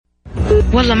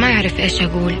والله ما أعرف إيش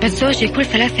أقول، بس زوجي كل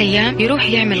 3 أيام يروح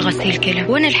يعمل غسيل كلى،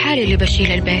 وأنا الحالي اللي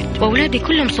بشيل البيت، وأولادي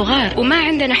كلهم صغار وما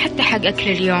عندنا حتى حق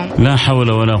أكل اليوم. لا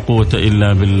حول ولا قوة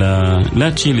إلا بالله. لا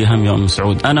تشيلي هم يا أم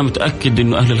سعود، أنا متأكد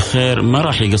إنه أهل الخير ما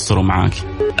راح يقصروا معاك.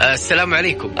 السلام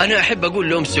عليكم. أنا أحب أقول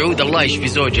لأم سعود الله يشفي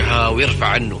زوجها ويرفع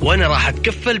عنه، وأنا راح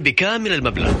أتكفل بكامل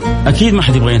المبلغ. أكيد ما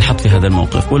حد يبغى ينحط في هذا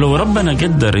الموقف، ولو ربنا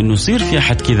قدر إنه يصير في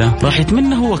أحد كذا راح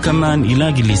يتمنى هو كمان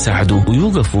يلاقي اللي يساعده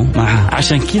ويوقفوا معه.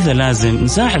 عشان كذا لازم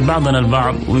نساعد بعضنا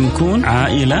البعض ونكون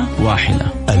عائلة واحدة.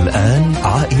 الآن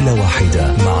عائلة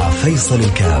واحدة مع فيصل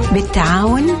الكاف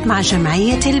بالتعاون مع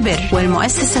جمعية البر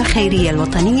والمؤسسة الخيرية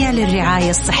الوطنية للرعاية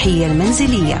الصحية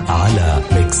المنزلية على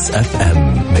ميكس اف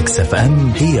ام. ميكس اف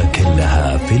ام هي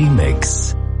كلها في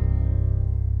الميكس.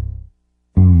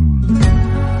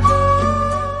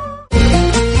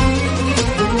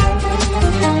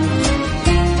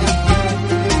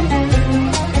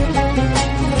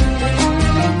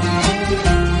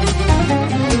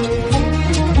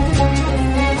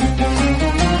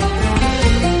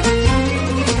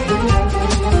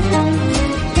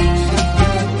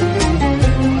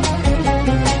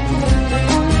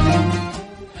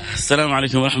 السلام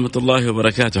عليكم ورحمة الله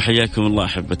وبركاته. حياكم الله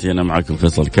أحبتي، أنا معكم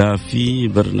فيصل كاف في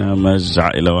برنامج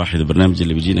عائلة واحدة، برنامج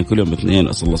اللي بيجينا كل يوم اثنين.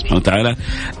 أسأل الله سبحانه وتعالى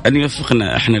أن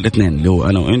يوفقنا إحنا الاثنين اللي هو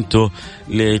أنا وإنتو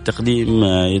لتقديم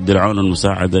يد العون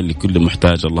والمساعدة لكل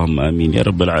محتاج. اللهم آمين يا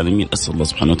رب العالمين. أسأل الله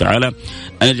سبحانه وتعالى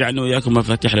أن يجعلنا وإياكم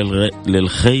مفاتيح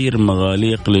للخير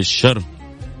مغاليق للشر،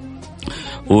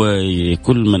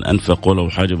 وكل من أنفق ولو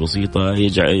حاجة بسيطة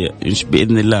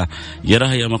بإذن الله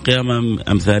يراها يوم القيامة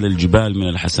أمثال الجبال من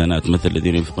الحسنات. مثل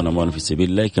الذين ينفقون أموالهم في سبيل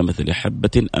الله كمثل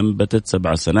حبة أنبتت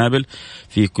 7 سنابل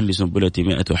في كل سنبلة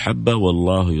 100 حبة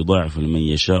والله يضاعف لمن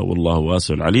يشاء والله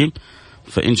واسع عليم.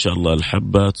 فإن شاء الله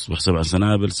الحبة تصبح 7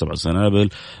 سنابل، 7 سنابل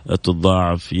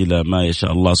تضاعف إلى ما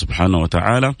يشاء الله سبحانه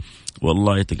وتعالى،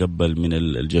 والله يتقبل من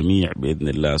الجميع بإذن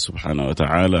الله سبحانه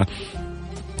وتعالى.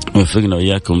 وفقنا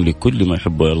وإياكم لكل ما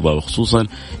يحب ويرضى، وخصوصا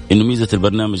إنه ميزة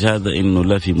البرنامج هذا إنه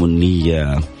لا في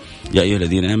منية. يا أيها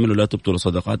الذين آمنوا لا تبطلوا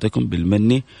صدقاتكم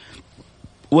بالمن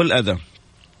والأذى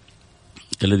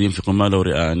الذي ينفق ماله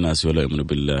رئاء الناس ولا يؤمن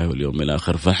بالله واليوم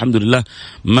الآخر. فالحمد لله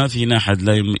ما فينا أحد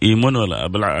لا يؤمن ولا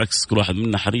بالعكس، كل واحد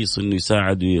منا حريص إنه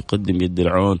يساعد ويقدم يد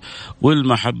العون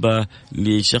والمحبة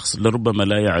لشخص لربما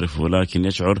لا يعرفه ولكن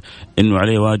يشعر إنه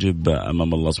عليه واجب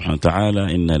أمام الله سبحانه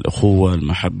وتعالى. إن الأخوة،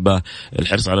 المحبة،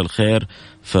 الحرص على الخير.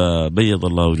 فبيض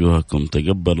الله وجوهكم،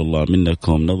 تقبل الله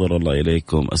منكم، نظر الله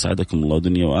إليكم، أسعدكم الله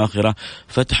دنيا وآخرة،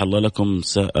 فتح الله لكم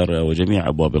سائر وجميع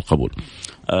أبواب القبول.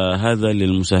 هذا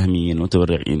للمساهمين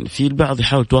والمتبرعين. في البعض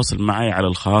يحاول تواصل معي على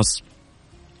الخاص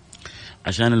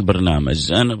عشان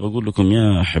البرنامج. أنا بقول لكم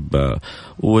يا أحبة،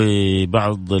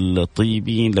 وبعض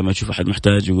الطيبين لما يشوف أحد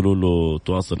محتاج يقولوا له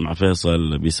تواصل مع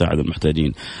فيصل بيساعد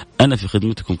المحتاجين. أنا في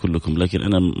خدمتكم كلكم، لكن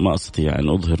أنا ما أستطيع أن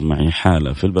أظهر معي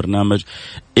حالة في البرنامج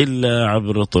إلا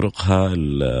عبر طرقها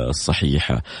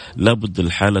الصحيحة. لابد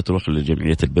الحالة تروح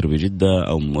لجمعية البر بجدة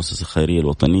أو مؤسسة خيرية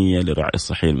الوطنية للرعاية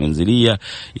الصحية المنزلية،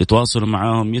 يتواصلوا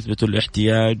معهم، يثبتوا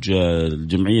الاحتياج،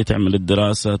 الجمعية تعمل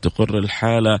الدراسة، تقر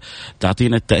الحالة،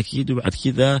 تعطينا التأكيد، وبعد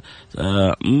كذا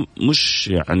مش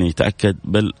يعني تأكد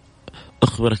بل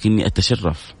أخبرك إني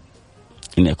أتشرف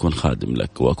إني أكون خادم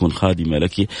لك وأكون خادمة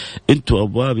لك. أنتم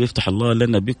أبواب يفتح الله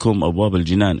لنا بكم أبواب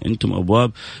الجنان، أنتم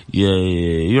أبواب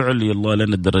يعلي الله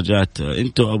لنا الدرجات،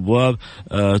 أنتم أبواب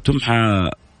تمحى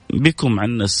بكم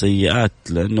عنا السيئات،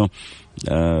 لأنه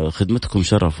خدمتكم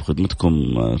شرف وخدمتكم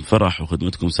فرح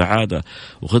وخدمتكم سعادة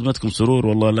وخدمتكم سرور.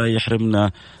 والله لا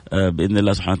يحرمنا بإذن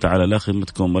الله سبحانه وتعالى لا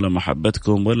خدمتكم ولا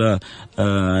محبتكم ولا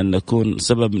أن نكون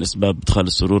سبب من أسباب إدخال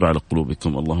السرور على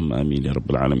قلوبكم. اللهم آمين يا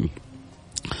رب العالمين.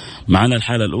 معنا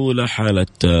الحالة الأولى حالة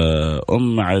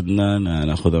أم عدنان،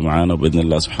 نأخذها معنا بإذن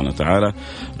الله سبحانه وتعالى.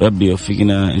 ربي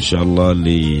يوفقنا إن شاء الله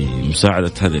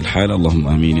لمساعدة هذه الحالة، اللهم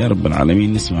آمين يا رب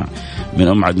العالمين. نسمع من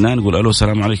أم عدنان. نقول ألو،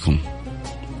 السلام عليكم.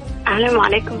 أهلا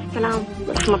وعليكم السلام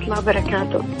ورحمة الله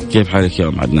وبركاته. كيف حالك يا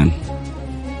أم عدنان؟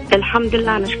 الحمد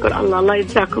لله نشكر الله. الله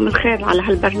يجزاكم الخير على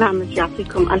هالبرنامج،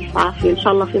 يعطيكم ألف عافية، إن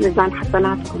شاء الله في ميزان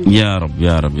حسناتكم يا رب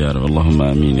يا رب يا رب. اللهم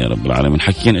آمين يا رب العالمين.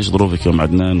 حكينا إيش ظروفك يا أم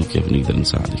عدنان وكيف نقدر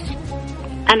نساعدك؟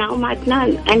 أنا أم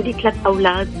عدنان، عندي 3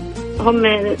 أولاد هم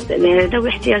ذوي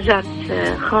احتياجات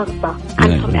خاصة،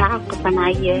 عندهم إعاقة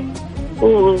سمعية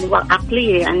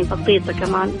وعقلية يعني بسيطة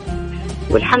كمان،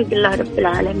 والحمد لله رب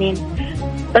العالمين.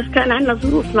 بس كان عندنا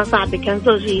ظروفنا صعبة، كان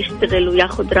زوجي يشتغل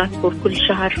وياخد راتبه كل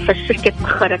شهر، فالشركة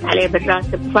تأخرت عليه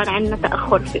بالراتب، صار عندنا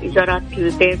تأخر في إيجارات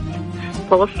البيت،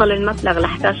 فوصل المبلغ ل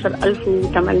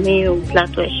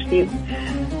 11,823.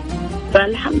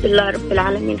 فالحمد لله رب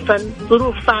العالمين.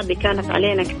 فالظروف صعبة كانت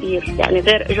علينا كثير، يعني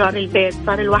غير إيجار البيت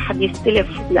صار الواحد يستلف،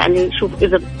 يعني شوف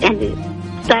إذا يعني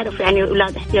تعرف يعني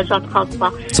أولاد احتياجات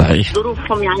خاصة صحيح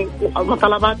ظروفهم يعني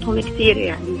مطالباتهم كثير،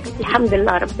 يعني الحمد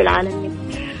لله رب العالمين.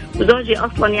 وزوجي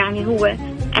أصلا يعني هو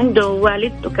عنده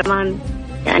والدته كمان،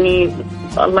 يعني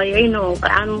الله يعينه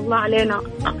ويعان الله علينا،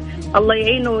 الله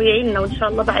يعينه ويعيننا وإن شاء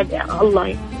الله بعد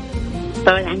الله.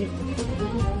 فيعني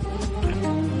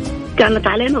كانت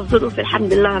علينا الظروف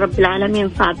الحمد لله رب العالمين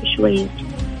صعبة شوي.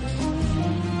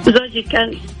 زوجي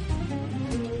كان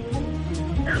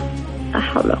لا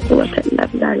حول ولا قوة إلا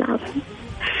بالله العظيم،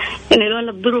 يعني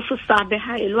لولا الظروف الصعبة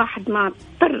هاي الواحد ما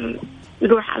اضطر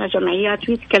يروح على جمعيات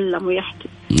ويتكلم ويحكي.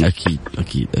 أكيد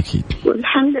أكيد أكيد.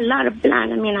 والحمد لله رب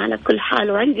العالمين على كل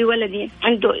حال. وعندي ولدي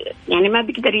عنده يعني ما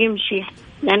بيقدر يمشي،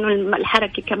 لأنه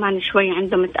الحركة كمان شوي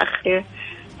عنده متأخرة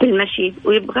في المشي،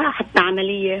 ويبغى حتى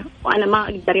عملية، وأنا ما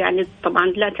أقدر يعني طبعا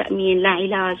لا تأمين لا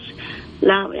علاج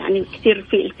لا، يعني كثير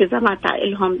في التزامات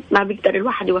لهم ما بيقدر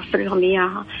الواحد يوفر لهم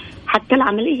إياها، حتى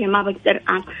العملية ما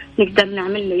نقدر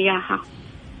نعمل له إياها،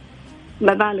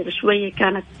 مبالغ شوية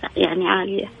كانت يعني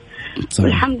عالية. صحيح.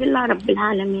 والحمد لله رب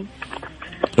العالمين.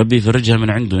 ربي يفرجها من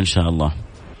عنده إن شاء الله.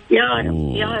 يا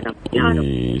رب يا رب يا رب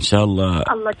إن شاء الله.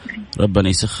 ربنا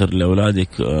يسخر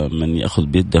لأولادك من يأخذ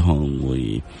بيدهم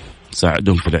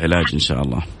ويساعدهم في العلاج إن شاء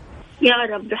الله.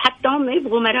 يا رب. حتى هم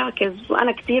يبغوا مراكز،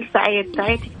 وأنا كثير سعيت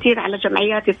كثير على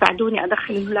جمعيات يساعدوني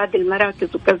أدخل الأولاد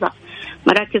المراكز وكذا،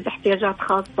 مراكز احتياجات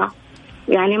خاصة.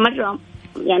 يعني مرة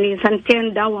يعني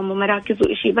 2 داوموا مراكز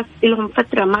وإشي، بس لهم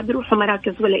فترة ما بيروحوا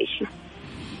مراكز ولا إشي.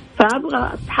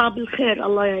 فأبغى أصحاب الخير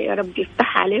الله يا رب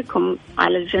يفتح عليكم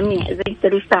على الجميع، إذا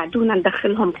يقدروا يساعدونا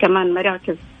ندخلهم كمان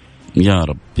مراكز. يا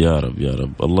رب يا رب يا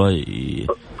رب. الله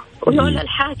ولولا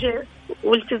الحاجة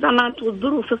والالتزامات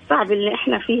والظروف الصعبة اللي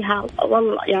احنا فيها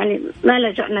والله يعني ما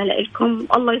لجأنا لكم.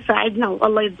 الله يساعدنا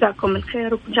والله يجزاكم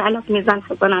الخير وجعلت ميزان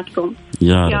حسناتكم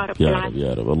يا رب يا رب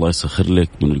يا رب. الله يسخر لك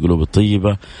من القلوب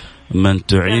الطيبة من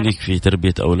تعينك في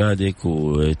تربية أولادك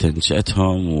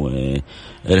وتنشئتهم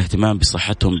والاهتمام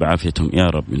بصحتهم بعافيتهم يا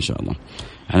رب إن شاء الله.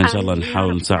 احنا إن شاء الله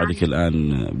نحاول نساعدك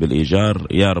الآن بالإيجار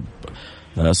يا رب.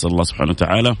 أسأل الله سبحانه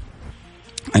وتعالى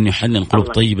أن يحنن قلوب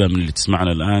طيبة من اللي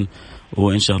تسمعنا الآن،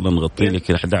 وإن شاء الله نغطي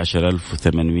لك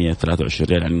 11,823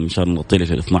 ريال، يعني إن شاء الله نغطي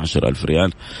لك 12,000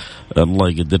 ريال. الله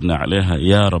يقدرنا عليها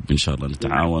يا رب إن شاء الله.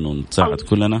 نتعاون ونتساعد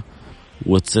كلنا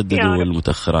وتسددوا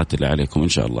المتأخرات اللي عليكم إن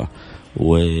شاء الله،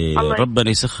 وربنا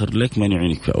يسخر لك من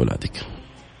يعينك في أولادك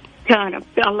يا رب.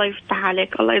 الله يفتح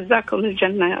عليك، الله يجزاكم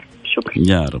الجنة يا رب. شكرا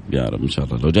يا رب يا رب إن شاء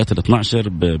الله. لو جات 12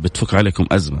 بتفك عليكم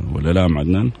أزمة ولا لا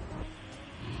معدنان؟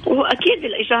 وأكيد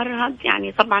الإيجار هذا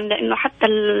يعني طبعا، لأنه حتى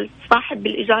صاحب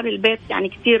الإيجار البيت يعني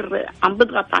كتير عم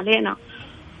بضغط علينا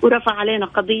ورفع علينا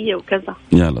قضية وكذا.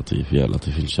 يا لطيف يا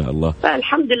لطيف إن شاء الله.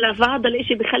 فالحمد لله. فهذا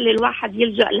الإشي بيخلي الواحد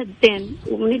يلجأ للدين،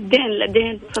 ومن الدين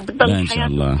لدين، فبتضل إن شاء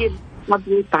الله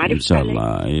مضبوطة. إن شاء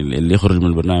الله اللي يخرج من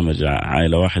البرنامج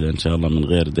عائلة واحدة إن شاء الله من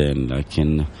غير دين،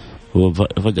 لكن هو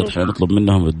فقط احنا نطلب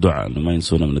منهم الدعاء إنه ما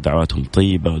ينسونا من دعواتهم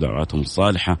طيبة ودعواتهم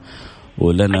الصالحة،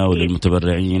 ولنا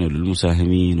وللمتبرعين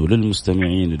وللمساهمين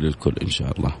وللمستمعين وللكل إن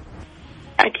شاء الله.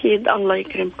 أكيد. الله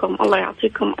يكرمكم، الله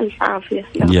يعطيكم ألف عافية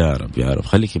يا رب يا رب.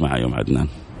 خليكي معي يوم عدنان.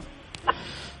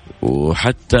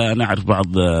 وحتى أنا أعرف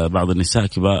بعض النساء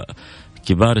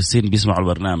كبار السن بيسمعوا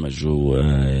البرنامج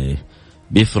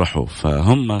وبيفرحوا،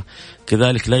 فهم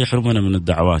كذلك لا يحرمنا من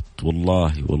الدعوات.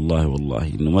 والله والله والله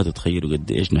إنه ما تتخيلوا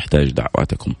قد إيش نحتاج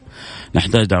دعواتكم.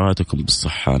 نحتاج دعواتكم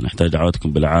بالصحة، نحتاج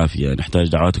دعواتكم بالعافية، نحتاج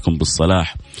دعواتكم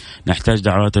بالصلاح، نحتاج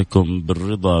دعواتكم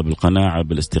بالرضا بالقناعة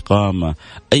بالاستقامة.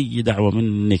 أي دعوة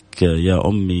منك يا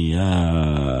أمي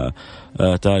يا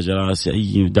تاج راسي،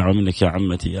 أي دعوة منك يا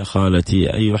عمتي يا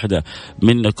خالتي، أي وحدة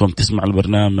منكم تسمع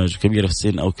البرنامج كبيرة في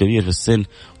السن أو كبير في السن.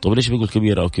 طب ليش بيقول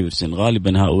كبير أو كبير في السن؟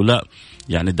 غالبا هؤلاء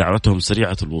يعني دعوتهم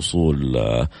سريعة الوصول،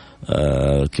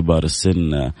 كبار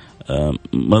السن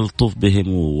ملطوف بهم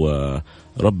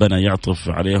وربنا يعطف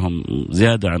عليهم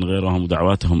زيادة عن غيرهم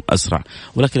ودعواتهم أسرع.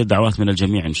 ولكن الدعوات من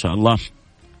الجميع إن شاء الله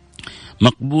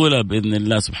مقبولة بإذن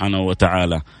الله سبحانه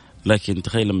وتعالى. لكن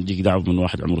تخيل لما تجيك دعوة من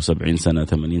واحد عمره 70 سنة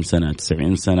 80 سنة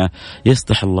 90 سنة،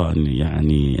 يستحي الله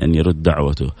أن يرد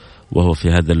دعوته وهو في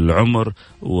هذا العمر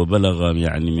وبلغ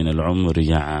يعني من العمر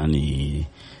يعني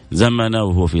زمنه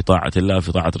وهو في طاعة الله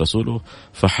في طاعة رسوله،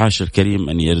 فحاش الكريم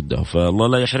أن يرده. فالله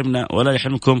لا يحرمنا ولا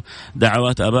يحرمكم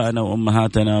دعوات أبائنا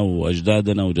وأمهاتنا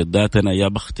وأجدادنا وجداتنا. يا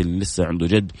بخت اللي لسه عنده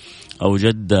جد أو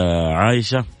جدة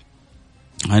عايشة،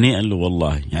 هنيئا له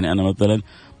والله. يعني أنا مثلا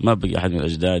ما بقي أحد من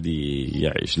الأجداد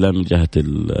يعيش، لا من جهة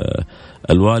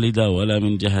الوالدة ولا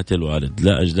من جهة الوالد،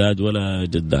 لا أجداد ولا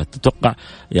جدات. تتوقع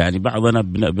يعني بعضنا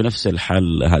بنفس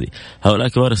الحال هذه. هؤلاء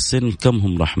كبار السن كم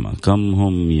هم رحمة، كم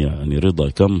هم يعني رضا،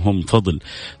 كم هم فضل،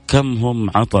 كم هم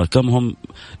عطاء، كم هم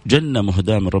جنة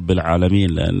مهداة من رب العالمين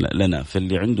لنا.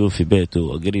 فاللي عنده في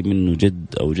بيته قريب منه جد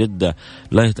أو جدة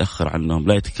لا يتأخر عنهم،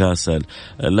 لا يتكاسل،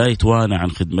 لا يتوانى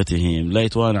عن خدمتهم، لا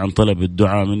يتوانى عن طلب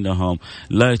الدعاء منهم،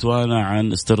 لا يتوانى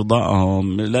عن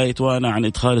استرضائهم، لا يتوانى عن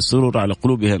إدخال السرور على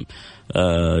قلوبهم.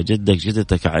 جدك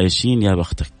جدتك عايشين، يا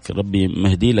بختك، ربي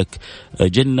مهدي لك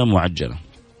جنة معجلة.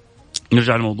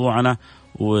 نرجع لموضوعنا،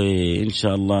 وإن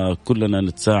شاء الله كلنا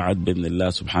نتساعد بإذن الله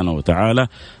سبحانه وتعالى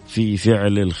في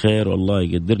فعل الخير، والله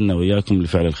يقدرنا وإياكم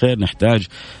لفعل الخير. نحتاج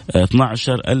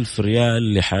 12,000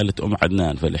 ريال لحالة أم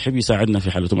عدنان، فاللي يحب يساعدنا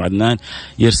في حالة أم عدنان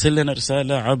يرسل لنا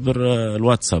رسالة عبر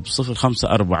الواتساب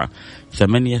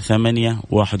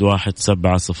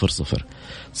 054-88-11700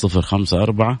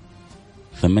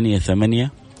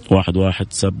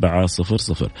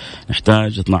 054-88-11700.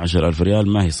 نحتاج 12,000 ريال،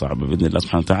 ما هي صعبة بإذن الله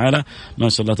سبحانه وتعالى. ما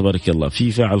شاء الله تبارك الله.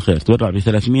 في فاعل خير تبرع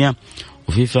ب300،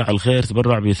 وفي فاعل خير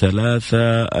تبرع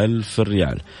ب3,000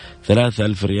 ريال.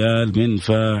 3,000 ريال من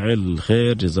فاعل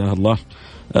خير، جزاه الله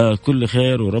كل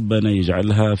خير، وربنا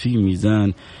يجعلها في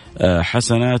ميزان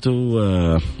حسناته.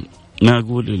 ما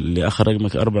أقول اللي آخر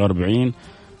رقمك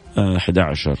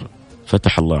 44-11.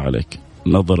 فتح الله عليك،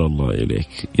 نظر الله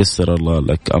إليك، يسر الله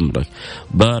لك أمرك،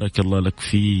 بارك الله لك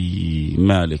في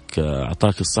مالك،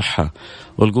 أعطاك الصحة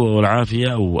والقوة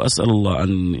والعافية، وأسأل الله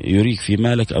أن يريك في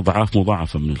مالك أضعاف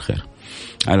مضاعفة من الخير.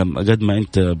 على قد ما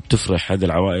أنت بتفرح هذه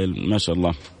العوائل ما شاء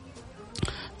الله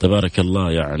تبارك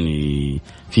الله، يعني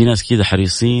في ناس كده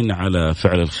حريصين على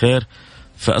فعل الخير،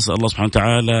 فأسأل الله سبحانه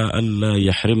وتعالى ألا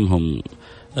يحرمهم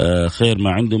خير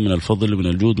ما عندهم من الفضل ومن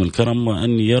الجود من الكرم،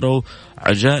 وأن يروا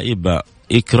عجائب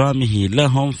إكرامه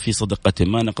لهم في صدقته،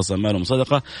 ما نقص مالهم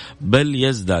صدقة بل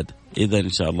يزداد. إذا إن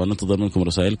شاء الله ننتظر منكم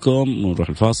رسائلكم، ونروح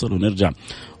الفاصل ونرجع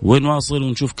ونواصل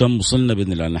ونشوف كم وصلنا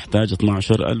بإذن الله. نحتاج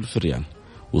 12,000 ريال،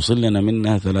 وصل لنا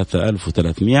منها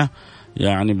 3,300،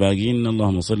 يعني باقينا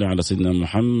اللهم صل على سيدنا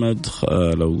محمد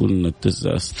لو قلنا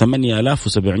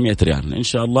 8,700 ريال إن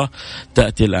شاء الله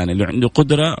تأتي الآن. اللي عنده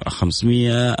قدرة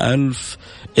 500,000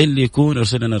 اللي يكون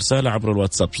أرسل لنا رسالة عبر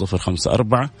الواتساب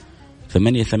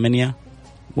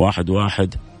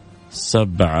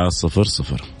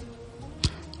 054-88-11700.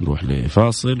 نروح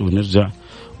لفاصل ونرجع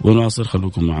ونواصل.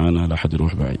 خلوكم معنا، لا حد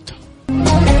يروح بعيد.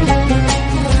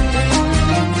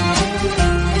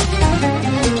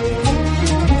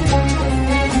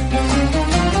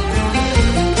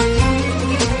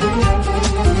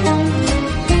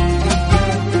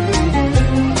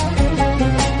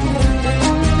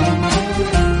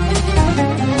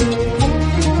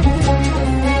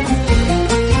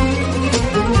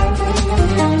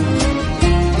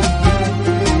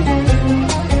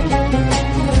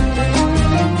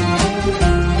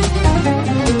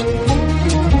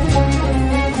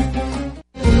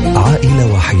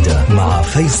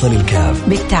 فيصل الكاف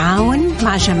بالتعاون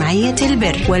مع جمعية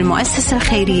البر والمؤسسة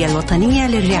الخيرية الوطنية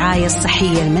للرعاية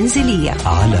الصحية المنزلية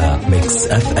على ميكس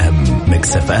اف ام.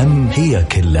 ميكس اف ام هي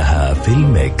كلها في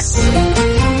الميكس.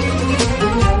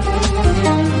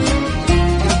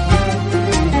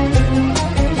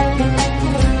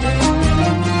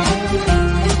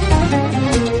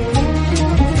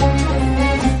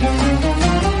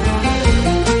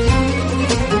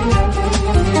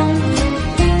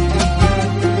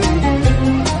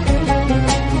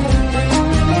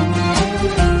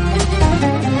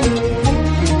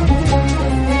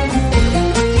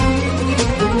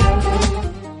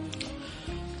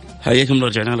 حياكم،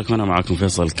 رجعنا لكم. أنا معكم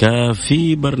فيصل كاف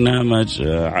في برنامج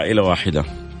عائلة واحدة.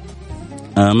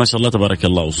 ما شاء الله تبارك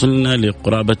الله، وصلنا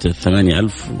لقرابة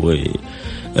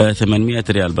 8,800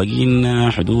 ريال،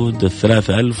 باقينا حدود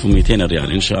 3,200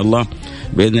 ريال إن شاء الله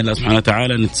بإذن الله سبحانه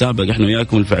وتعالى. نتسابق إحنا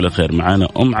وياكم الفعل الخير. معنا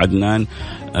أم عدنان،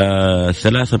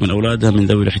 3 من أولادها من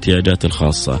ذوي الاحتياجات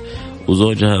الخاصة،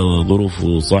 وزوجها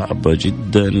ظروفه صعبة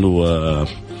جدا،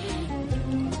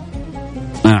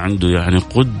 ما عنده يعني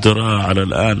قدرة على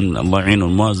الآن، الله يعينه،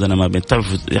 الموازنة ما بين،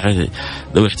 تعرف يعني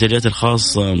ذوي الاحتياجات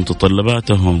الخاصة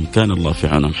متطلباتهم كان الله في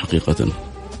عونهم حقيقة،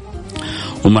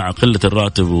 ومع قلة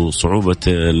الراتب وصعوبة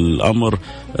الأمر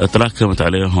تراكمت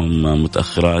عليهم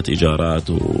متأخرات، إيجارات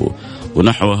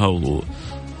ونحوها،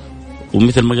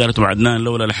 ومثل ما قالت عدنان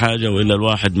لولا الحاجة وإلا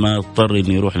الواحد ما اضطر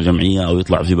إنه يروح الجمعية أو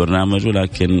يطلع في برنامج،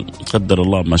 ولكن قدر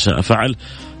الله ما شاء فعل.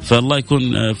 فالله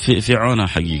يكون في عونها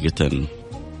حقيقة،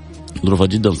 ظروفها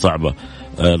جدا صعبة.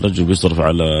 الرجل بيصرف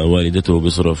على والدته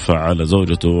وبيصرف على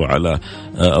زوجته وعلى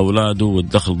أولاده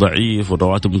والدخل ضعيف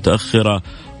والرواتب متأخرة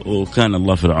وكان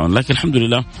الله في العون. لكن الحمد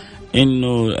لله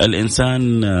إنه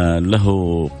الإنسان له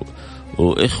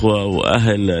وإخوة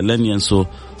وأهل لن ينسوا،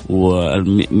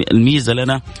 والميزة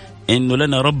لنا إنه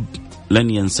لنا رب لن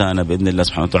ينسانا بإذن الله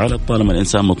سبحانه وتعالى. طالما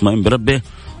الإنسان مطمئن بربه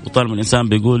وطالما الإنسان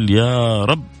بيقول يا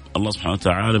رب، الله سبحانه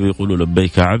وتعالى بيقول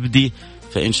لبيك عبدي،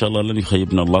 فإن شاء الله لن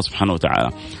يخيبنا الله سبحانه وتعالى.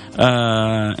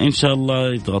 إن شاء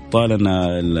الله يتغطى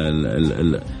لنا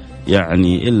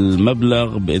يعني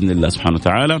المبلغ بإذن الله سبحانه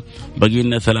وتعالى. بقي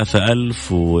لنا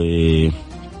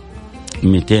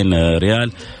 3200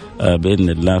 ريال بإذن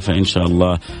الله، فإن شاء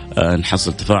الله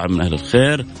نحصل تفاعل من أهل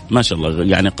الخير ما شاء الله.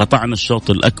 يعني قطعنا الشوط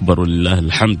الأكبر ولله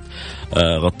الحمد،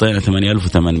 غطينا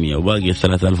 8800 وباقي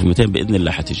 3200 بإذن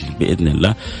الله حتجي بإذن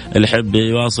الله. اللي يحب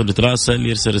يواصل يتراسل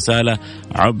يرسل رسالة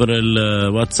عبر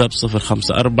الواتساب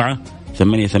 054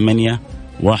 88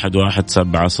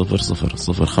 11700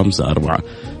 054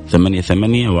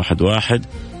 88 11700.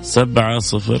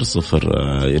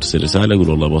 يرسل رسالة يقول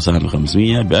والله بساهم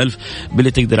 500 ب1000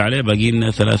 باللي تقدر عليه. باقي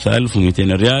لنا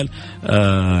 3200 ريال.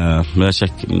 لا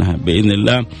شك انها باذن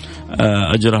الله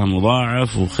اجرها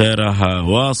مضاعف وخيرها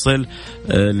واصل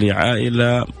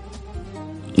لعائله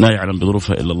لا يعلم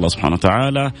بظروفها إلا الله سبحانه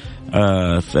وتعالى.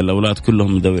 الأولاد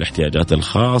كلهم ذوي الاحتياجات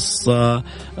الخاصة،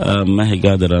 ما هي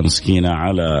قادرة مسكينة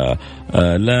على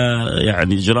لا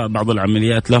يعني إجراء بعض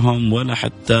العمليات لهم ولا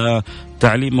حتى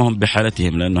تعليمهم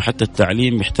بحالتهم، لأنه حتى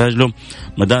التعليم يحتاج لهم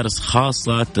مدارس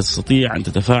خاصة تستطيع أن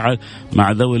تتفاعل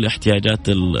مع ذوي الاحتياجات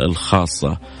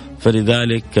الخاصة.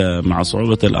 فلذلك مع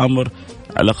صعوبة الأمر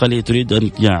على الأقل هي تريد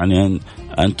أن يعني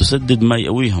أن تسدد ما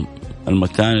يأويهم،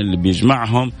 المكان اللي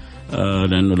بيجمعهم،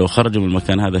 لأنه لو خرجوا من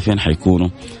المكان هذا فين حيكونوا؟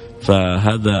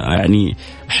 فهذا يعني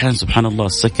أحيانا سبحان الله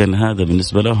السكن هذا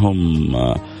بالنسبة لهم،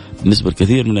 بالنسبة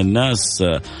لكثير من الناس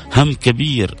هم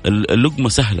كبير. اللقمة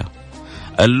سهلة،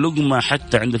 اللقمة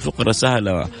حتى عند الفقراء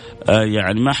سهلة،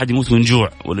 يعني ما حد يموت من جوع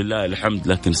ولله الحمد،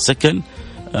 لكن السكن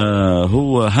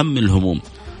هو هم الهموم.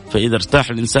 فإذا ارتاح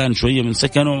الإنسان شوية من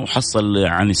سكنه وحصل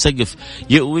يعني سقف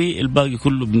يأوي، الباقي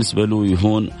كله بالنسبة له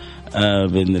يهون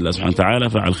بإذن الله سبحانه وتعالى.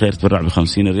 فعل خير تبرع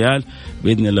ب50 ريال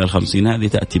بإذن الله. 50 هذه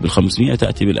تأتي بال500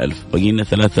 تأتي بال1000. بقينا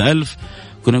 3000،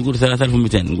 كنا نقول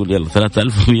 3200 نقول يلا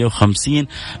 3150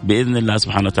 بإذن الله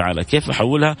سبحانه وتعالى. كيف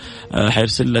أحولها؟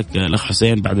 حيرسل لك الأخ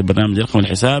حسين بعد البرنامج رقم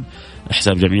الحساب،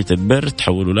 حساب جمعية البر،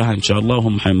 تحولوا لها إن شاء الله،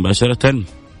 وهم مباشرة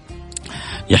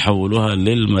يحولوها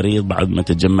للمريض بعد ما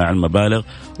تتجمع المبالغ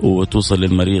وتوصل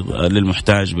للمريض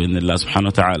للمحتاج بإذن الله سبحانه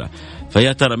وتعالى.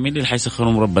 فيا ترى مين اللي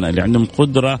حيسخرهم؟ ربنا. اللي عندهم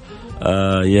قدرة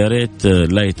يا ريت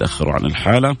لا يتأخروا عن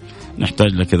الحالة.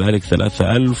 نحتاج لكذلك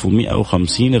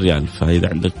 3150 ريال. فإذا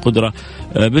عندك قدرة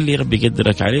باللي ربي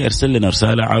يقدرك عليه ارسل لنا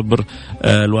رسالة عبر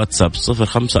الواتساب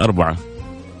 054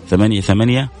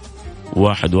 88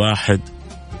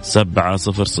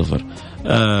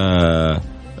 11700.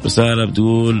 رسالة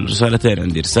بتقول رسالتين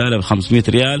عندي، رسالة ب500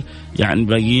 ريال يعني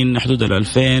باقيين حدود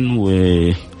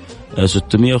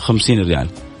 2650 ريال،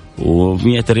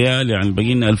 و100 ريال يعني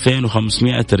باقينا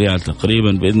 2500 ريال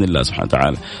تقريبا بإذن الله سبحانه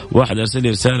وتعالى. واحد أرسل لي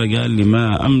رسالة قال لي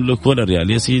ما أملك ولا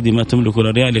ريال. يا سيدي ما تملك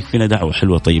ولا ريال، يكفينا دعوة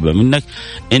حلوة طيبة منك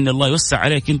إن الله يوسع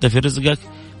عليك أنت في رزقك،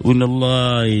 وإن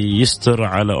الله يستر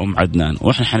على أم عدنان.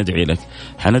 وإحنا حندعي لك،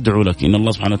 حندعو لك إن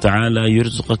الله سبحانه وتعالى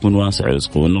يرزقك من واسع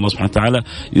رزقه، وإن الله سبحانه وتعالى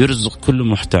يرزق كل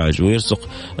محتاج ويرزق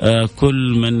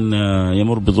كل من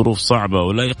يمر بظروف صعبة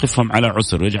ولا يقفهم على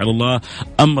عسر، ويجعل الله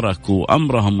أمرك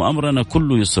وأمرهم وأمرنا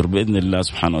كله يسر بإذن الله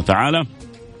سبحانه وتعالى.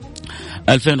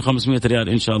 2500 ريال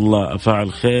إن شاء الله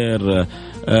فاعل خير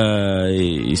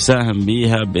يساهم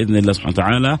بيها بإذن الله سبحانه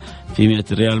وتعالى في 100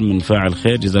 ريال من فاعل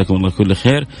خير. جزاكم الله كل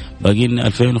خير. باقي لنا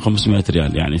 2500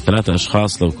 ريال يعني 3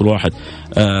 أشخاص لو كل واحد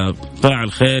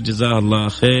فاعل خير جزاه الله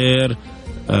خير.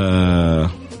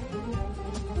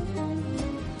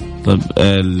 طب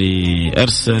اللي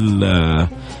أرسل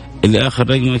اللي آخر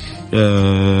رقمك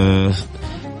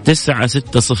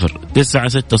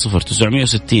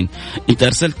 960 أنت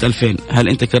أرسلت 2000. هل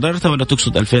أنت كررتها ولا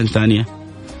تقصد 2000 ثانية؟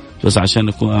 بس عشان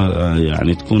نكون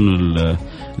يعني تكون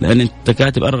لأن أنت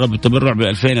كاتب أرغب بالتبرع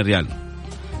ب2000 ريال،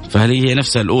 فهل هي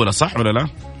نفسها الأولى صح ولا لا؟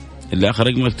 اللي آخر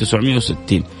رقمك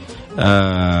 960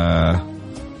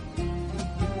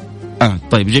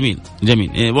 طيب جميل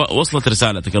جميل. وصلت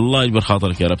رسالتك، الله يجبر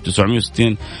خاطرك يا رب.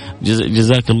 960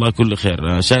 جزاك الله كل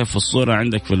خير. شايف في الصورة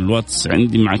عندك في الواتس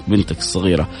عندي معك بنتك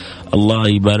الصغيرة، الله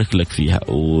يبارك لك فيها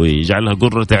ويجعلها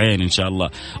قرة عين إن شاء الله،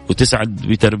 وتسعد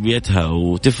بتربيتها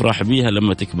وتفرح بيها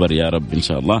لما تكبر يا رب إن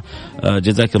شاء الله.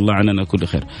 جزاك الله عننا كل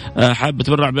خير. حاب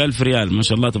تبرع ب1000 ريال ما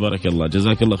شاء الله تبارك الله،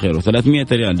 جزاك الله خير.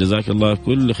 و300 ريال جزاك الله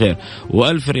كل خير.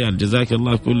 و1000 ريال جزاك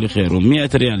الله كل خير.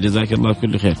 و100 ريال جزاك الله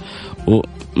كل خير.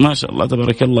 وما شاء الله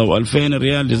تبارك الله. و2000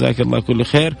 ريال جزاك الله كل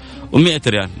خير. و100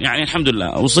 ريال. يعني الحمد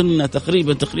لله وصلنا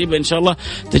تقريبا إن شاء الله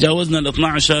تجاوزنا ال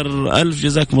 12,000.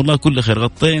 جزاكم الله كل خير.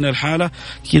 غطينا الحالة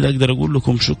كذا. أقدر أقول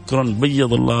لكم شكرا،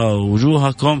 بيض الله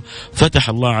وجوهكم، فتح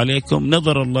الله عليكم،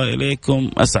 نظر الله إليكم،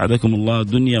 أسعدكم الله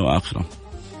دنيا وآخرة.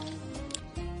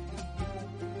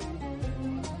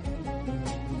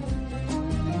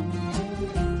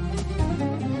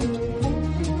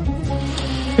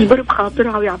 يجبر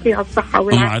بخاطرها ويعطيها الصحة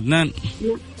والعافية. عدنان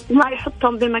وما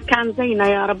يحطهم بمكان زينا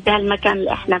يا رب، بهالمكان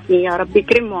اللي احنا فيه يا رب،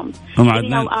 يكرمهم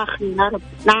دنيا وآخرة يا رب.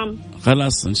 نعم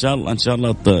خلاص إن شاء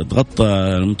الله تغطى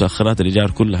المتأخرات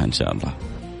الإيجار كلها إن شاء الله.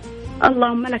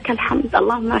 اللهم لك الحمد،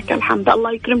 اللهم لك الحمد.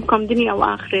 الله يكرمكم دنيا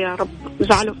وآخرة يا رب،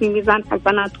 اجعله في ميزان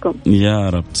حسناتكم يا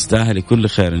رب. تستاهلي كل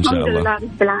خير إن شاء الله. الحمد لله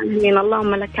رب العالمين.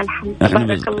 اللهم لك الحمد.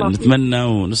 بارك الله. نتمنى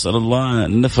ونسأل الله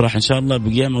نفرح إن شاء الله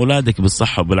بقيام أولادك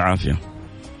بالصحة وبالعافية.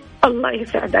 الله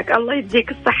يسعدك، الله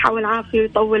يديك الصحة والعافية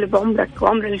ويطول بعمرك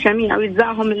وعمر الجميع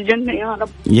ويجزاهم الجنة يا رب.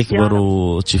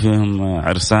 يكبروا وتشوفيهم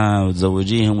عرسان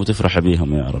وتزوجيهم وتفرح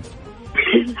بيهم يا رب.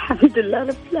 الحمد لله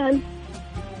رب العالمين.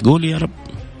 قولي يا رب.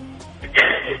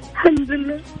 الحمد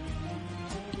لله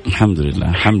الحمد لله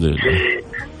الحمد لله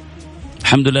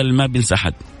الحمد لله اللي ما بينسى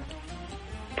أحد.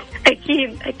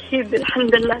 أكيد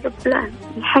الحمد لله رب العالمين.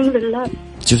 الحمد لله.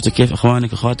 شفت كيف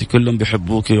أخوانك أخواتك كلهم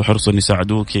بيحبوك ويحرصوا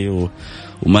يساعدوك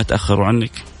وما تأخروا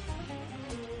عنك.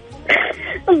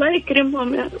 الله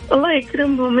يكرمهم يا رب، الله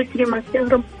يكرمهم ويكرمك يا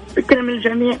رب، يكرم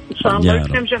الجميع إن شاء الله،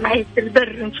 يكرم جمعية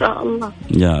البر إن شاء الله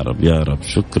يا رب يا رب.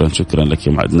 شكرا لك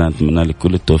يا عدنان، نتمنى لك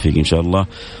كل التوفيق إن شاء الله،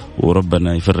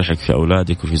 وربنا يفرحك في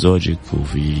أولادك وفي زوجك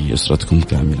وفي أسرتكم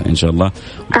كاملة إن شاء الله.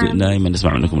 دائما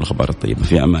نسمع منكم الأخبار الطيبة.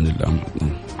 في أمان الله.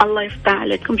 الله يفتح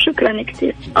عليكم. شكرا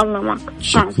كثير. الله معكم.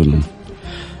 شكرا.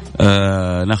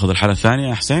 ناخذ الحالة الثانية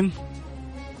يا حسين.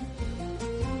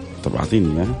 طب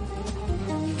أعطيني إياها.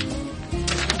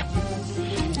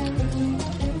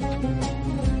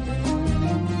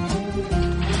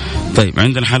 طيب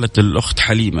عندنا حالة الأخت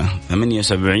حليمة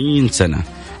 78 سنة،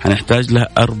 هنحتاج لها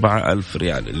 4000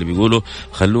 ريال. اللي بيقولوا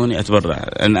خلوني أتبرع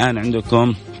الآن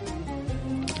عندكم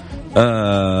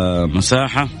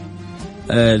مساحة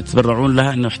تتبرعون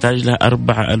لها، أنه يحتاج لها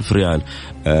 4000 ريال.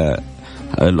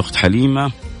 الأخت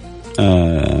حليمة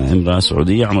امرأة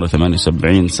سعودية عمرها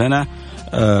 78 سنة،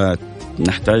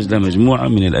 نحتاج لها مجموعة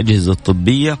من الأجهزة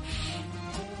الطبية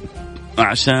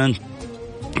عشان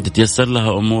تتيسر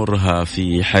لها أمورها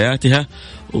في حياتها،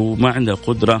 وما عندها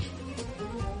قدرة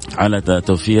على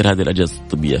توفير هذه الأجهزة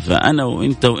الطبية. فأنا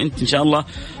وإنت إن شاء الله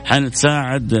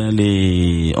حنتساعد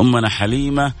لأمنا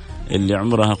حليمة اللي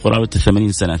عمرها قرابة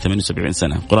 80 سنة 78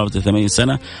 سنة قرابة 80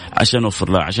 سنة عشان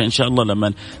نوفر لها، عشان إن شاء الله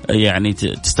لما يعني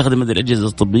تستخدم هذه الأجهزة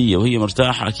الطبية وهي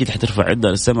مرتاحة أكيد حترفع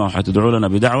عدها للسماء وحتدعو لنا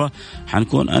بدعوة،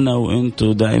 حنكون أنا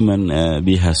وإنتو دائما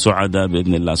بها سعداء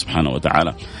بإذن الله سبحانه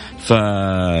وتعالى.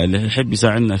 فاللي يحب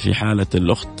يساعدنا في حالة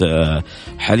الأخت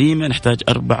حليمة نحتاج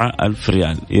 4000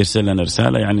 ريال. يرسل لنا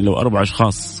رسالة، يعني لو 4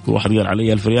 أشخاص كل واحد قال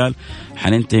علي 1000 ريال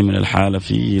حننتهي من الحالة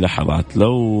في لحظات.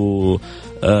 لو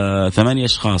 8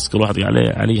 أشخاص كل واحد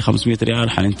عليه 500 ريال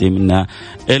حننتهي منها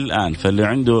الآن. فاللي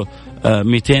عنده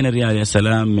 200 ريال يا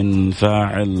سلام من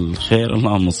فاعل خير،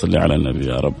 اللهم صل على النبي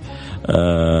يا رب.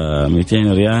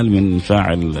 200 ريال من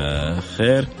فاعل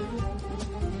خير،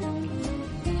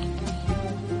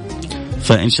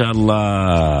 فإن شاء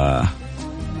الله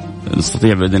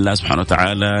نستطيع بإذن الله سبحانه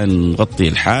وتعالى نغطي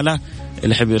الحالة.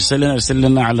 اللي يحب يرسل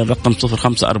لنا على الرقم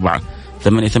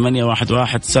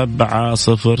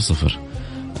 054-8811-700.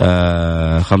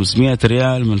 500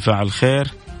 ريال من فاعل خير،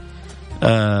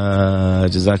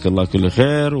 جزاك الله كل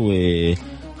خير.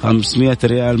 و500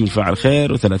 ريال من فاعل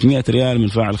خير، و300 ريال من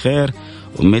فاعل خير،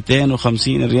 و250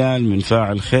 ريال من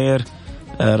فاعل خير.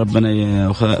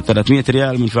 ربنا 300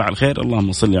 ريال من فاعل خير،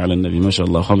 اللهم صل على النبي ما شاء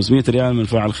الله. 500 ريال من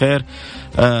فاعل خير،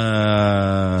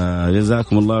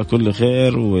 جزاكم الله كل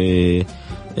خير. و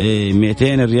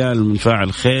 200 ريال من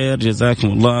فاعل خير، جزاكم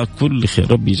الله كل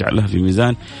خير. ربي يجعلها في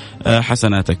ميزان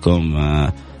حسناتكم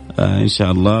إن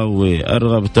شاء الله.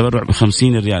 وأرغب التبرع ب50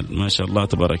 ريال ما شاء الله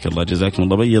تبارك الله. جزاكم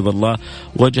الله، بيض الله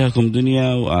وجهكم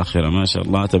دنيا وآخرة ما شاء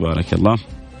الله تبارك الله.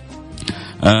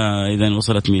 إذا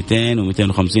وصلت 200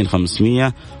 و250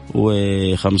 500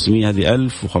 و500 هذه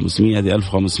 1000 و500 هذه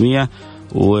 1500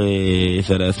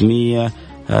 و300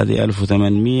 هذه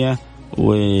 1800.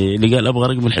 واللي قال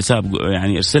أبغى رقم الحساب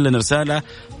يعني ارسل لنا رسالة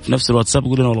في نفس الواتساب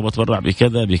قول لنا والله بتبرع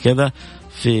بكذا بكذا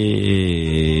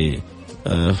في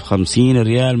 50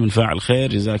 ريال من فاعل خير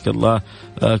جزاك الله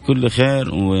كل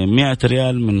خير، و100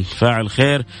 ريال من فاعل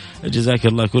خير جزاك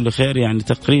الله كل خير. يعني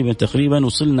تقريبا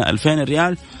وصلنا 2000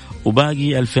 ريال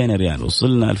وباقي 2000 ريال.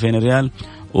 وصلنا 2000 ريال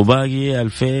وباقي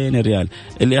 2000 ريال.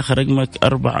 اللي آخر رقمك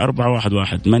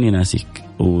 4411 ماني ناسيك،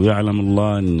 ويعلم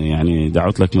الله أن يعني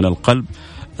دعوت لك من القلب.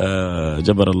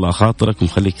 جبر الله خاطرك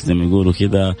ومخليك زي ما يقولوا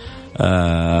كذا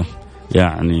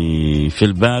يعني في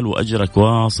البال، وأجرك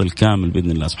واصل كامل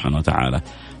بإذن الله سبحانه وتعالى.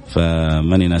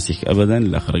 فماني ناسيك أبدا.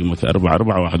 الآخر رقمك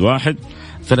 4411.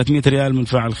 300 ريال من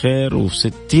فاعل خير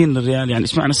و60 ريال. يعني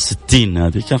إيش معنى 60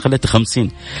 هذه؟ كان خليتها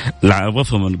 50. لا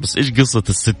بفهم بس إيش قصة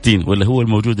 60 ولا هو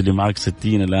الموجود اللي معك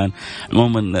 60 الآن؟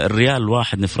 عموما الريال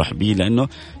الواحد نفرح به لأنه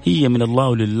هي من الله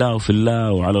ولله وفي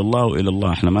الله وعلى الله وإلى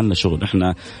الله. إحنا ما لنا شغل،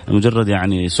 إحنا مجرد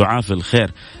يعني سعاف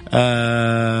الخير.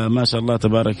 ما شاء الله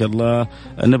تبارك الله.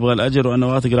 نبغى الأجر وأنا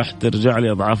واثق راح ترجع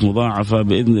لي أضعاف مضاعفة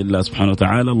بإذن الله سبحانه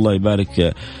وتعالى. الله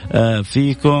يبارك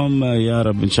فيكم يا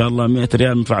رب. إن شاء الله 100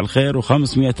 ريال من فاعل خير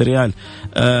و500 ريال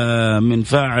من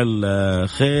فاعل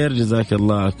خير جزاك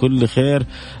الله كل خير.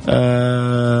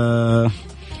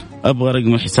 أبغى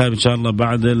رقم الحساب إن شاء الله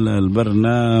بعد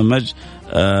البرنامج.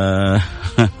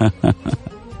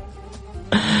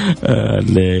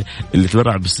 اللي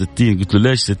تبرع ب60 قلت له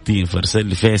ليش 60؟ فارسل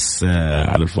لي فيس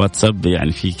على الواتساب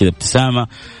يعني في كذا ابتسامة،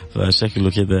 فشكله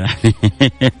كذا يعني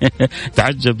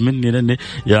تعجب مني لأني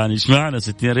يعني إيش معنى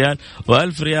 60 ريال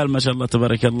و1000 ريال ما شاء الله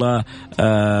تبارك الله.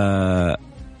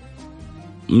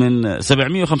 من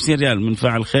 750 ريال من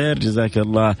فاعل خير جزاك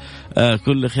الله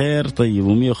كل خير.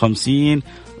 طيب و150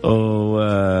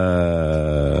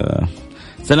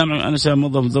 سلام. أنا شاب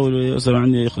موظف متزوج ويسأل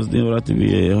عني قصدي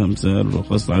وراتبي 5000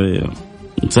 وقصد علي.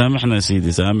 سامحنا يا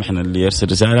سيدي سامحنا. اللي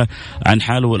يرسل رسالة عن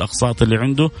حاله والأقساط اللي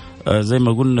عنده زي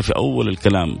ما قلنا في أول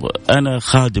الكلام أنا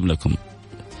خادم لكم.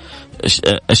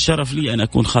 الشرف لي أن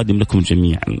أكون خادم لكم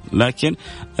جميعا، لكن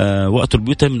وقت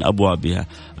البيوت من أبوابها.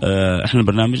 إحنا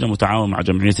برنامجنا متعاون مع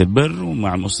جمعية البر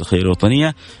ومع المؤسسة الخيرية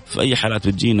الوطنية. في أي حالات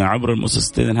بتجينا عبر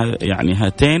المؤسستين يعني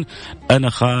هاتين أنا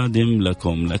خادم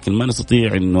لكم، لكن ما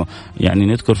نستطيع إنه يعني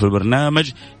نذكر في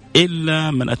البرنامج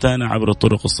إلا من أتانا عبر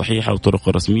الطرق الصحيحة والطرق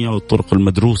الرسمية والطرق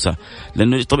المدروسة.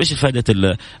 لأنه طب إيش فائدة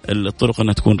الطرق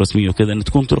أنها تكون رسمية وكذا؟ أن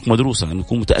تكون طرق مدروسة، أن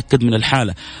يكون متأكد من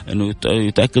الحالة، أنه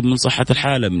يتأكد من صحة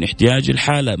الحالة، من احتياج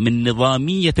الحالة، من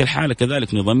نظامية الحالة.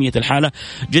 كذلك نظامية الحالة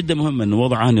جدا مهمة، أنه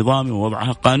وضعها نظامي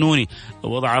ووضعها قانوني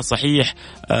ووضعها صحيح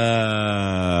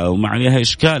وما عليها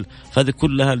إشكال. فهذه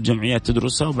كلها الجمعيات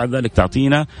تدرسها وبعد ذلك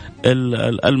تعطينا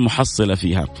المحصلة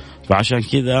فيها. فعشان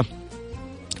كذا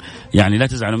يعني لا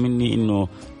تزعلوا مني إنه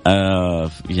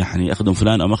يعني أخدم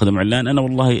فلان أو ما أخدم علان. أنا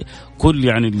والله كل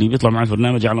يعني اللي بيطلع معي في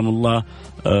البرنامج يعلم الله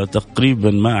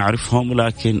تقريبا ما أعرفهم،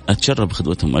 ولكن أتشرب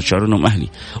بخدمتهم أشعر أنهم أهلي.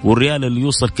 والريال اللي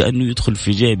يوصل كأنه يدخل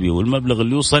في جيبي، والمبلغ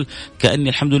اللي يوصل كأني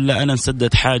الحمد لله أنا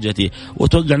نسدد حاجتي.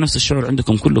 وأتوقع نفس الشعور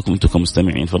عندكم كلكم أنتم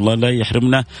كمستمعين. فالله لا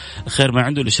يحرمنا خير ما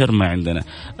عنده لشر ما عندنا.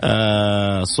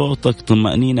 صوتك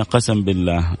طمأنينة قسم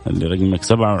بالله. اللي رقمك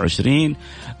 27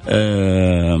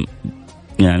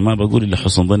 يعني ما بقول إلا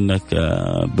حسن ظنك،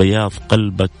 بياض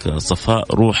قلبك،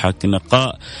 صفاء روحك،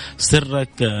 نقاء سرك،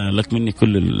 لك مني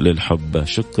كل الحب.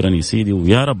 شكرا يا سيدي،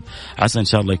 ويا رب عسى إن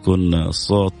شاء الله يكون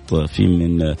الصوت في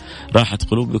من راحة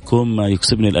قلوبكم ما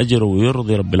يكسبني الأجر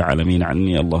ويرضي رب العالمين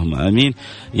عني. اللهم آمين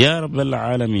يا رب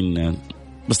العالمين.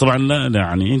 بس طبعا لا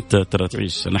يعني أنت ترى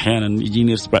تعيش. أنا أحيانا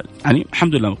يجيني يعني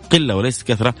الحمد لله قلة وليس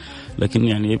كثرة، لكن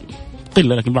يعني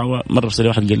قلة. لكن مرة رسل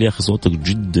واحد قال لي يا أخي صوتك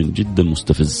جدا جدا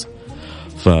مستفز.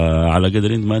 فعلى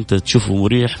قدر ما أنت تشوفه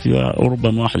مريح في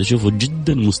ربما واحد يشوفه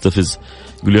جدا مستفز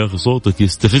يقول يا أخي صوتك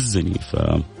يستفزني.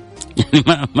 يعني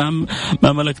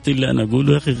ما ملكت إلا أنا أقول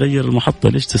يا أخي غير المحطة،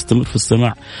 ليش تستمر في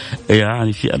السماع؟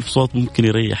 يعني في 1000 صوت ممكن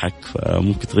يريحك،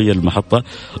 فممكن تغير المحطة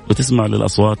وتسمع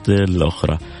للأصوات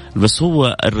الأخرى. بس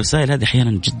هو الرسائل هذه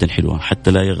أحيانا جدا حلوة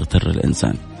حتى لا يغتر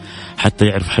الإنسان، حتى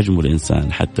يعرف حجمه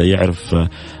الإنسان، حتى يعرف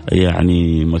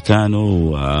يعني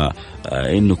مكانه،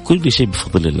 إنه كل شيء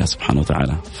بفضل الله سبحانه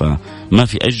وتعالى. فما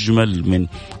في أجمل من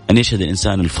أن يشهد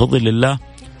الإنسان الفضل لله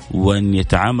وأن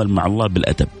يتعامل مع الله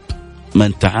بالأدب.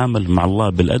 من تعامل مع الله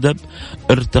بالأدب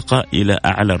ارتقى إلى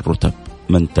أعلى الرتب.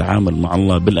 من تعامل مع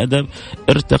الله بالأدب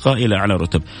ارتقى إلى أعلى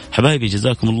الرتب. حبايبي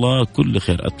جزاكم الله كل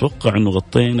خير. أتوقع أنه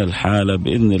غطينا الحالة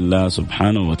بإذن الله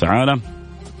سبحانه وتعالى.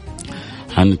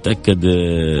 هنتأكد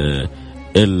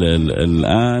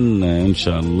الآن إن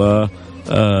شاء الله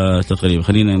تقريبا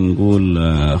خلينا نقول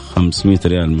 500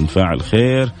 ريال من فاعل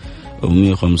خير،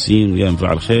 و150 ريال من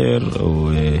فاعل خير،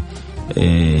 و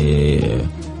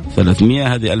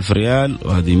 300 هذه 1000 ريال،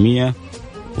 وهذه 100،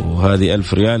 وهذه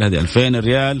 1000 ريال، هذه 2000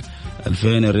 ريال،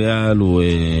 2000 ريال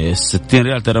و60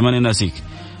 ريال ترى ماني ناسيك،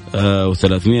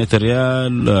 و300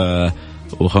 ريال،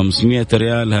 و500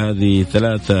 ريال، هذه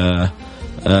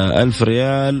 3000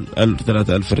 ريال،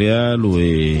 3000 ريال، و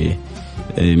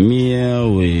 100،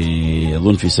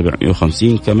 وأظن في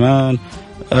 750 كمان،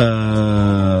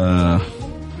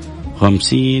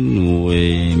 50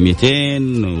 و200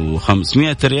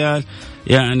 و500 ريال،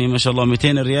 يعني ما شاء الله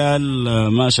 200 ريال،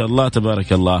 ما شاء الله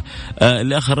تبارك الله.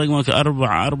 اللي آخر رقمك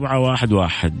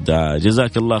 4411.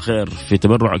 جزاك الله خير في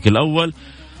تبرعك الأول،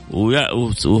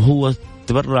 وهو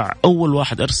تبرع أول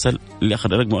واحد أرسل اللي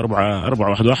آخر رقمه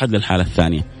 4411 للحالة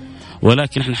الثانية،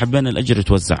 ولكن احنا حبينا الأجر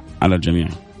يتوزع على الجميع،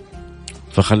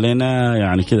 فخلينا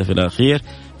يعني كذا في الأخير.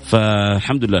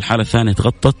 فالحمد لله الحالة الثانية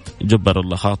تغطت، جبر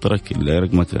الله خاطرك اللي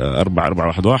رقمك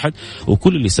 4411،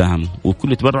 وكل اللي ساهم وكل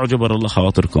اللي تبرعوا جبر الله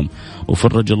خواطركم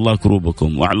وفرج الله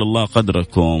كروبكم وأعلى الله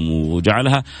قدركم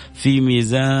وجعلها في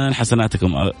ميزان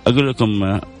حسناتكم. أقول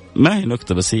لكم ما هي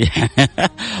نكتة بس هي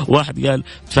واحد قال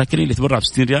تفكرين اللي تبرع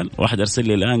ب60 ريال، واحد أرسل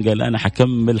لي الآن قال أنا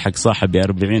حكمل حق صاحبي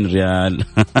 40 ريال.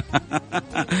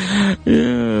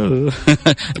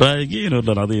 رايقين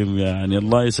والله العظيم، يعني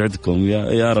الله يسعدكم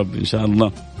يا رب إن شاء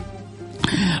الله.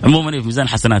 عموما في ميزان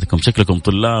حسناتكم، شكلكم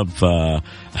طلاب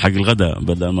فحق الغداء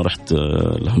بدل ما رحت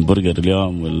الهمبرجر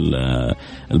اليوم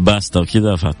والباستا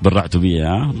وكذا فتبرعتوا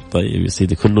بيها. طيب يا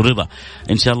سيدي كله رضا،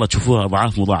 إن شاء الله تشوفوها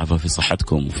أضعاف مضاعفة في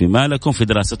صحتكم وفي مالكم في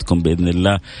دراستكم بإذن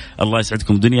الله. الله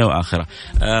يسعدكم دنيا وآخرة.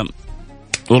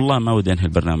 والله ما ودي أنهي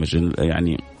البرنامج،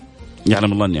 يعني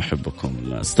يعلم الله أني أحبكم،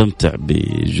 استمتع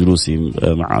بجلوسي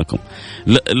معاكم.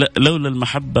 لولا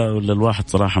المحبة ولا الواحد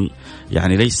صراحة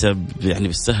يعني ليس يعني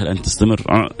بالسهل أن تستمر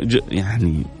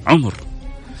يعني عمر.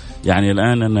 يعني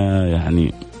الآن أنا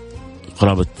يعني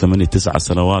قرابة 8-9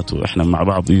 سنوات وإحنا مع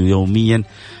بعض يوميا،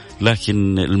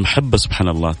 لكن المحبة سبحان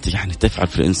الله يعني تفعل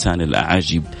في الإنسان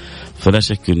الأعاجيب. فلا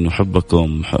شك أنه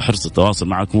حبكم، حرص التواصل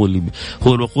معكم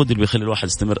هو الوقود اللي بيخلي الواحد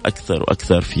يستمر أكثر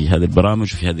وأكثر في هذه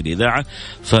البرامج وفي هذه الإذاعة.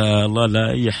 فالله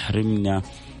لا يحرمنا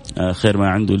خير ما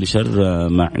عنده لشر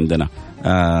ما عندنا.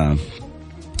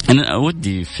 أنا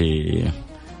أودي في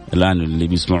الآن اللي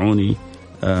بيسمعوني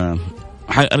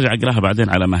أرجع أقراها بعدين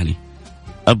على مهلي.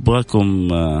 أبغاكم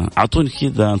أعطوني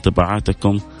كذا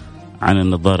انطباعاتكم عن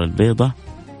النظارة البيضاء،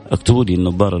 اكتبوا لي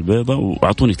النظارة البيضاء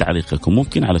وأعطوني تعليقكم،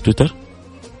 ممكن على تويتر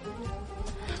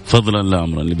فضلا لا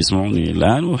أمرا اللي بيسمعوني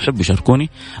الآن ويحبوا يشاركوني.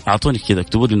 أعطوني كذا،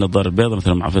 اكتبوا لي النظارة البيضاء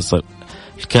مثلا مع فيصل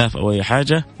الكاف أو أي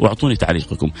حاجة، وأعطوني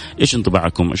تعليقكم، إيش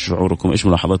انطباعكم، إيش شعوركم، إيش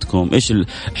ملاحظتكم، إيش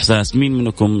الإحساس، مين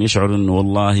منكم يشعر إنه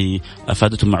والله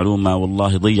أفادته معلومة،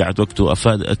 والله ضيعت وقته،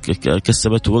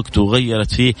 كسبته وقته،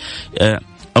 غيرت فيه.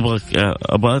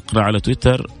 أبغى أقرأ على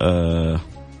تويتر،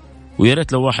 ويا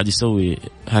ريت لو واحد يسوي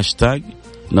هاشتاج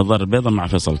نظارة البيضاء مع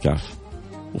فيصل الكاف،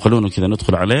 وخلونا كذا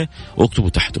ندخل عليه واكتبوا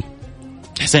تحته.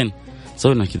 حسين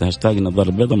سوي لنا كذا هاشتاج النظارة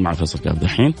البيضاء مع فيصل الكاف،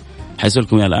 دحين حيسأل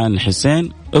لكم يا الآن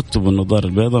حسين اكتبوا النظارة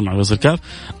البيضاء مع فيصل الكاف.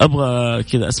 أبغى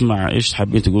كذا أسمع إيش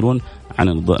حابين تقولون عن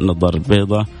النظارة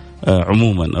البيضاء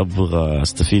عموما. أبغى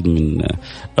أستفيد من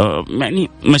يعني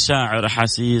مشاعر،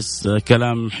 أحاسيس،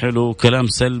 كلام حلو، كلام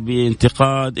سلبي،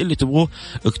 انتقاد، اللي تبغوه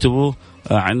اكتبوه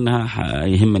عنها،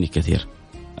 يهمني كثير.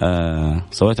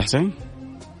 سويت حسين؟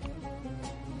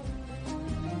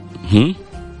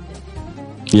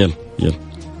 يلا.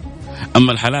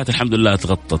 أما الحالات الحمد لله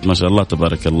تغطت ما شاء الله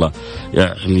تبارك الله،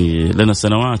 يعني لنا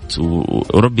سنوات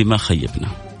وربي ما خيبنا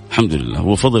الحمد لله،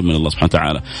 هو فضل من الله سبحانه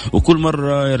وتعالى. وكل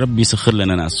مرة يا ربي يسخر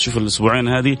لنا ناس. شوف الأسبوعين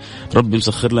هذه ربي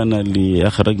مسخر لنا اللي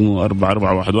آخر رقمه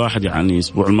 4411، يعني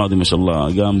الأسبوع الماضي ما شاء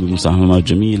الله قام بمساهمات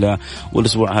جميلة،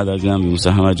 والأسبوع هذا قام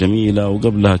بمساهمات جميلة،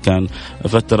 وقبلها كان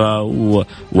فترة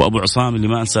وأبو عصام اللي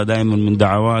ما أنسى دائما من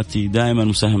دعواتي، دائما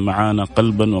مساهم معانا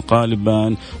قلبا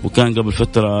وقالبا. وكان قبل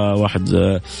فترة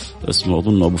واحد اسمه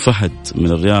أظن أبو فهد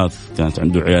من الرياض، كانت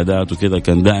عنده عيادات وكذا،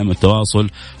 كان دائما التواصل،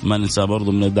 ما ننسى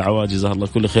برضو من الدعوات، جزاه الله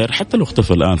كل خير. حتى لو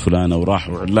اختفى الآن فلان أو راح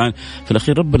وعلان، في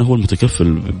الأخير ربنا هو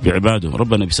المتكفل بعباده،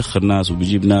 ربنا بيسخر ناس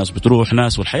وبيجيب ناس، بتروح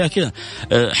ناس، والحياة كذا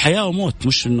حياة وموت،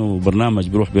 مش إنه برنامج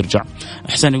بيروح بيرجع.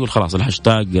 حسين يقول خلاص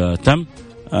الهاشتاج تم.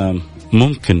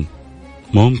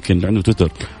 ممكن عنده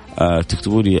تويتر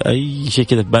تكتبوا لي أي شيء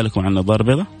كذا ببالكم عن النظارة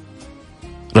البيضاء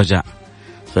رجاء.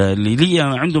 فاللي لي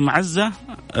عنده معزة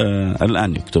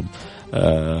الآن يكتب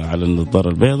على النظارة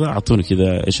البيضاء. أعطوني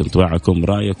كذا إيش انطباعكم،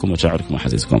 رأيكم، مشاعركم،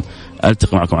 وأحاسيسكم.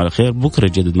 ألتقي معكم على خير بكرة،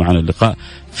 يجدد معنا اللقاء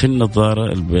في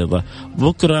النظارة البيضاء.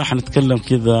 بكرة حنتكلم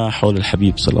كذا حول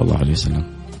الحبيب صلى الله عليه وسلم.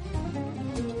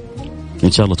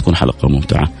 إن شاء الله تكون حلقة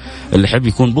ممتعة. اللي حب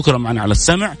يكون بكرة معنا على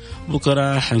السمع،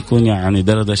 بكرة حنكون يعني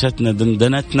دردشتنا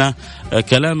دندنتنا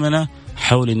كلامنا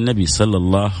حول النبي صلى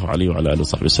الله عليه وعلى آله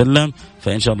وصحبه وسلم.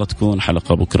 فإن شاء الله تكون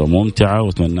حلقة بكرة ممتعة،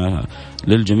 وأتمناها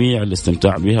للجميع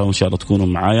الاستمتاع بها، وإن شاء الله تكونوا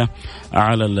معايا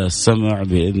على السمع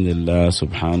بإذن الله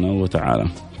سبحانه وتعالى.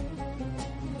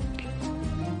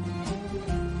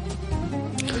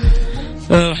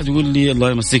 واحد يقول لي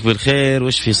الله يمسيك بالخير،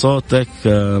 وش في صوتك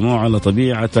مو على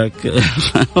طبيعتك.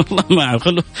 والله ما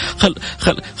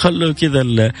خلوا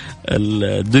كذا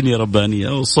الدنيا ربانية،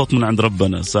 والصوت من عند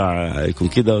ربنا، ساعة يكون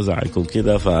كذا وساعة يكون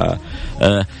كذا،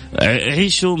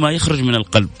 فعيشوا ما يخرج من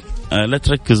القلب. لا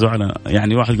تركزوا على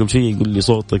يعني واحد قبل شيء يقول لي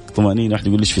صوتك طمأنينة، واحد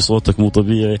يقول لي في صوتك مو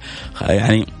طبيعي.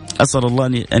 يعني أسأل الله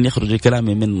أن يخرج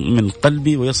كلامي من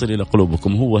قلبي ويصل إلى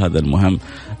قلوبكم، هو هذا المهم.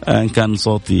 إن كان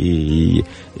صوتي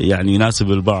يعني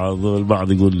يناسب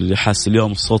البعض يقول حاس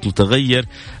اليوم الصوت متغير.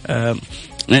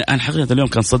 أنا حقيقة اليوم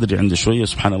كان صدري عندي شوية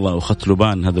سبحان الله، وأخذت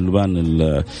لبان، هذا اللبان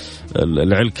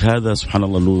العلك هذا سبحان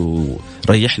الله له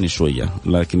ريحني شوية،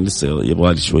 لكن لسه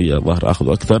يبغالي شوية ظهر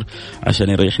أخذه أكثر عشان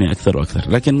يريحني أكثر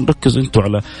وأكثر. لكن ركزوا أنتوا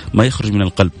على ما يخرج من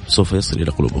القلب، سوف يصل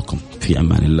إلى قلوبكم. في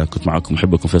أمان الله، كنت معكم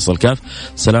محبكم فيصل كاف.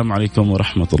 السلام عليكم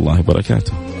ورحمة الله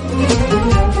وبركاته.